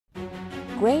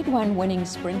Grade 1 winning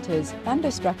sprinters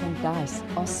Thunderstruck and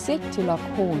DYCE are set to lock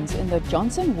horns in the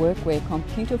Jonsson Workwear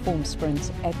Computaform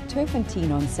sprint at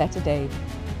Turffontein on Saturday.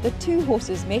 The two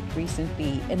horses met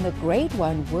recently in the Grade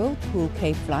 1 Whirlpool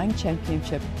Cape Flying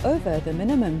Championship over the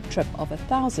minimum trip of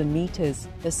 1,000 metres,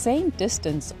 the same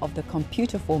distance of the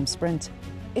Computaform sprint.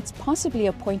 It's possibly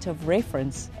a point of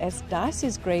reference as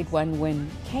DYCE's Grade 1 win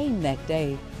came that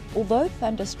day. Although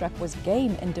Thunderstruck was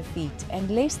game in defeat and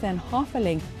less than half a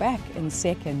length back in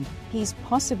second, he's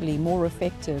possibly more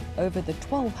effective over the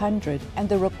 1200 and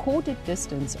the recorded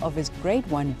distance of his Grade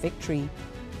 1 victory.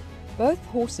 Both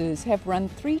horses have run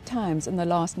 3 times in the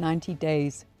last 90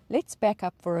 days. Let's back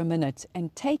up for a minute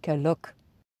and take a look.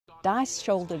 DYCE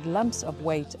shouldered lumps of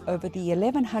weight over the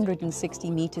 1160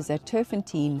 metres at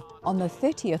Turffontein on the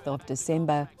 30th of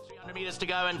December. Meters to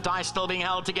go and DYCE still being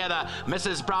held together.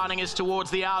 Mrs. Browning is towards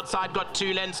the outside, got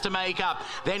 2 lengths to make up.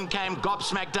 Then came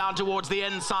Gobsmack down towards the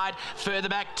inside. Further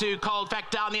back to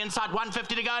Coldfact down the inside.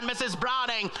 150 to go and Mrs.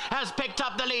 Browning has picked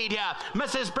up the lead here.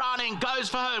 Mrs. Browning goes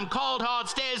for home. Cold Hard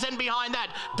stares in behind that.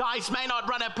 DYCE may not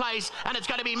run a place and it's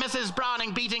going to be Mrs.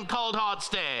 Browning beating Cold Hard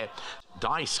stare.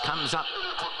 DYCE comes up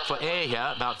for air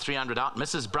here, about 300 out.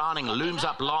 Mrs. Browning looms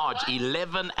up large,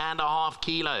 11.5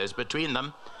 kilos between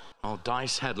them. Well,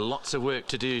 DYCE had lots of work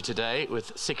to do today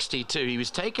with 62. He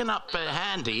was taken up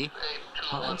handy.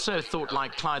 I also thought,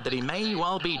 like Clyde, that he may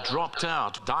well be dropped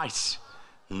out. DYCE,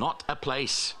 not a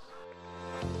place.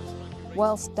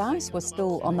 Whilst DYCE was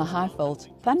still on the high veld,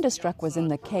 Thunderstruck was in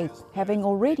the Cape, having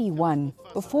already won,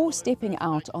 before stepping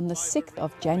out on the 6th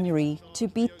of January to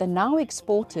beat the now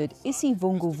exported Isi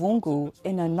Vungu Vungu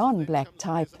in a non-black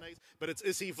type. But it's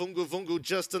Isi Vungu Vungu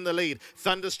just in the lead.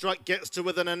 Thunderstruck gets to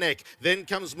within a neck. Then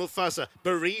comes Mufasa.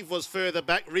 Bereave was further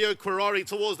back. Rio Quirari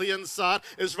towards the inside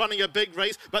is running a big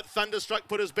race, but Thunderstruck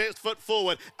put his best foot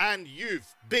forward. And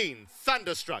you've been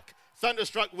Thunderstruck.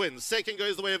 Thunderstruck wins. Second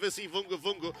goes the way of Isi Vungu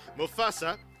Vungu.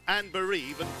 Mufasa and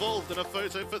Bereave involved in a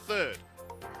photo for third.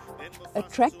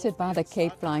 Attracted by the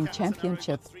Cape Flying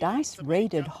Championship, DYCE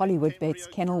raided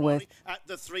Hollywoodbets Kenilworth. At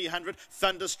the 300,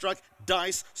 Thunderstruck,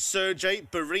 DYCE, Sergey,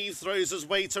 Bereave throws his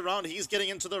weight around. He's getting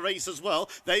into the race as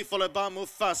well. They followed by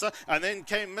Mufasa, and then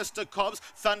came Mr. Cobbs.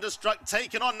 Thunderstruck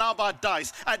taken on now by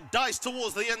DYCE. And DYCE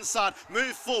towards the inside,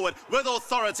 move forward with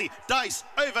authority. DYCE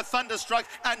over Thunderstruck,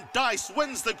 and DYCE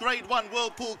wins the Grade 1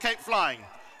 Whirlpool Cape Flying.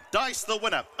 DYCE the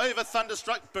winner over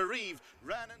Thunderstruck. Bereave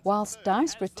ran. Whilst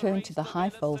DYCE returned to the high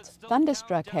veld,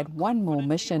 Thunderstruck had one more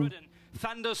mission.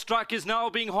 Thunderstruck is now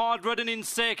being hard-ridden in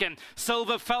second.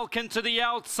 Silver Falcon to the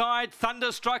outside.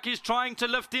 Thunderstruck is trying to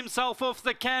lift himself off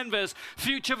the canvas.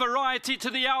 Future Variety to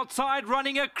the outside,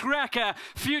 running a cracker.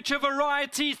 Future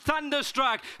Variety,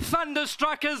 Thunderstruck.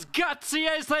 Thunderstruck is gutsy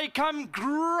as they come.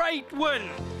 Great win.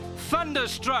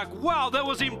 Thunderstruck, wow, that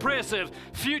was impressive.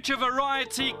 Future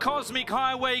Variety, Cosmic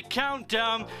Highway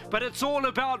Countdown, but it's all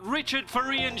about Richard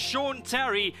Furry and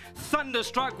seantarry.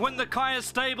 Thunderstruck win the Kaya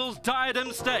Stables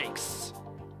Diadem Stakes.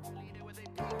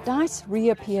 DYCE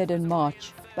reappeared in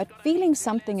March, but feeling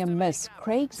something amiss,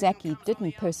 Craig Zaki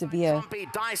didn't persevere.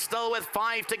 DYCE still with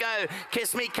 5 to go.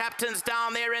 Kiss Me Captain's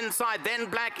down there inside. Then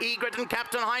Black Egret and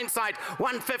Captain Hindsight.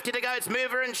 150 to go. It's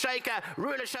Mover and Shaker.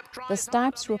 Rulership. The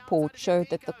Stipes report showed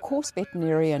that the course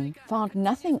veterinarian found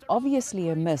nothing obviously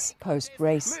amiss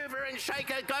post-race. Mover and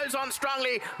Shaker goes on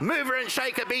strongly. Mover and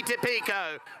Shaker beat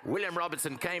Pico. William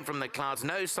Robertson came from the clouds.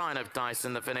 No sign of DYCE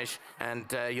in the finish, and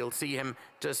you'll see him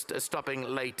just stopping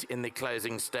late in the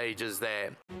closing stages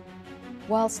there.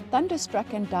 Whilst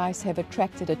Thunderstruck and DYCE have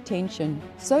attracted attention,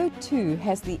 so too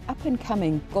has the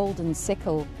up-and-coming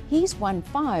GoldCircle. He's won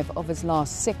 5 of his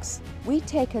last 6. We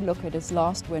take a look at his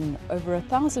last win over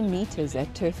 1,000 metres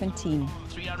at Turffontein.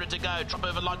 300 to go. Drop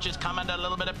over Lodge has come under a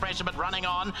little bit of pressure, but running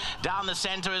on. Down the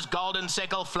centre is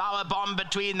GoldCircle. Flower Bomb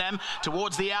between them.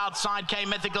 Towards the outside came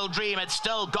Mythical Dream. It's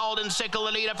still GoldCircle,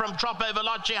 the leader from Trop over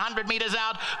Lodge. 100 metres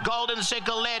out.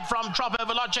 GoldCircle led from Trop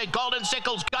over Lodge.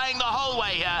 GoldCircle's going the whole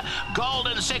way here.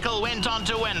 GoldCircle went on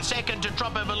to win. Second to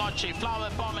Trop over Lodge. Flower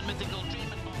Bomb and Mythical Dream.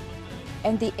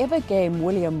 And the ever-game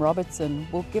William Robertson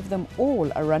will give them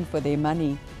all a run for their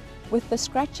money. With the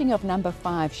scratching of number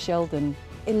 5 Sheldon,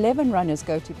 11 runners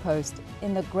go to post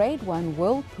in the Grade 1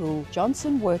 Whirlpool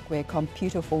Jonsson Workwear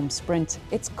Computaform sprint.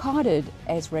 It's carded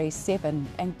as race 7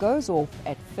 and goes off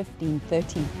at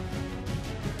 15:30.